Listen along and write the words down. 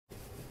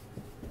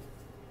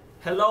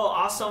Hello,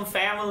 awesome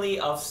family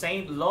of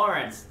St.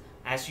 Lawrence.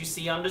 As you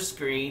see on the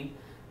screen,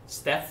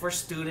 Step for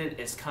Student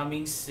is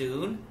coming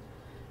soon.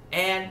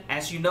 And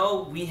as you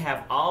know, we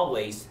have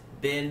always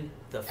been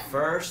the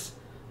first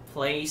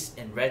place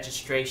in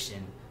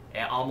registration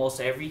almost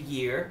every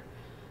year.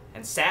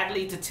 And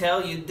sadly to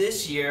tell you,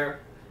 this year,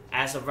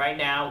 as of right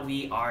now,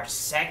 we are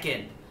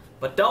second.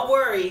 But don't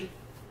worry,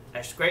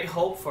 there's great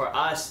hope for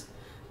us.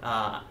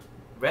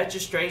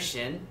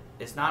 Registration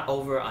is not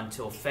over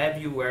until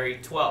February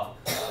 12th.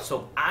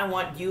 So I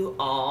want you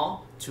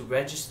all to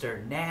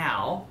register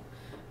now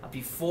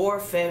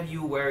before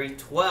February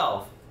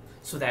 12th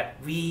so that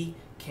we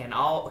can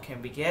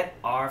get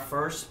our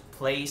first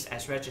place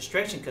as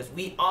registration, because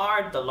we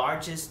are the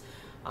largest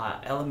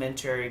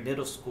elementary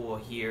middle school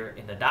here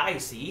in the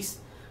diocese,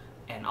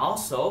 and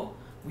also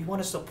we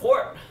want to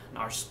support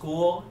our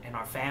school and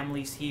our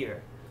families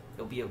here.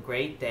 It'll be a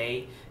great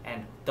day,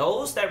 and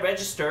those that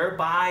register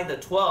by the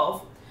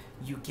 12th,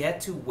 you get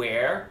to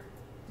wear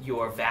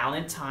your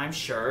Valentine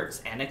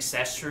shirts and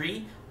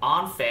accessory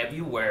on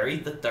February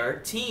the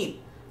 13th.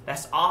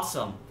 That's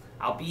awesome.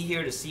 I'll be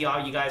here to see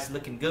all you guys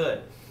looking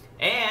good.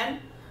 And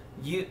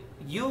you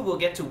will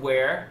get to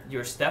wear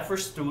your Step for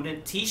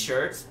Student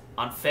t-shirts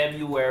on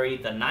February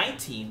the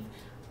 19th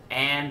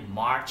and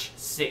March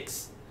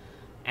 6th.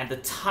 And the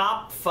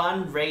top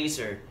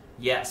fundraiser,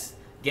 yes,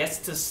 gets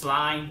to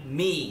slime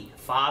me,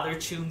 Father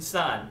Chun's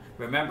son.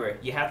 Remember,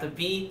 you have to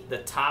be the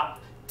top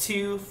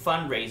 2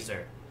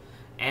 fundraiser.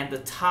 And the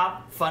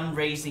top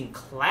fundraising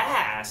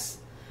class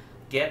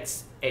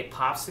gets a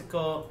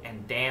popsicle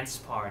and dance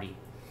party.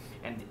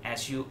 And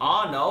as you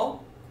all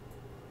know,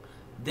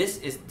 this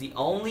is the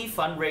only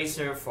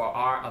fundraiser for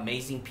our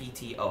amazing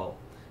PTO.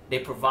 They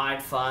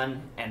provide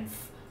fun and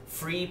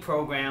free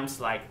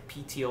programs like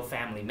PTO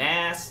Family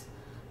Mass,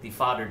 the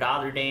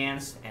Father-Daughter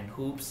Dance, and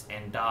Hoops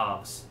and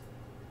Dogs.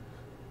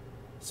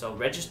 So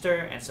register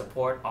and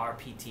support our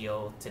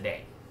PTO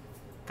today.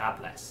 God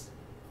bless.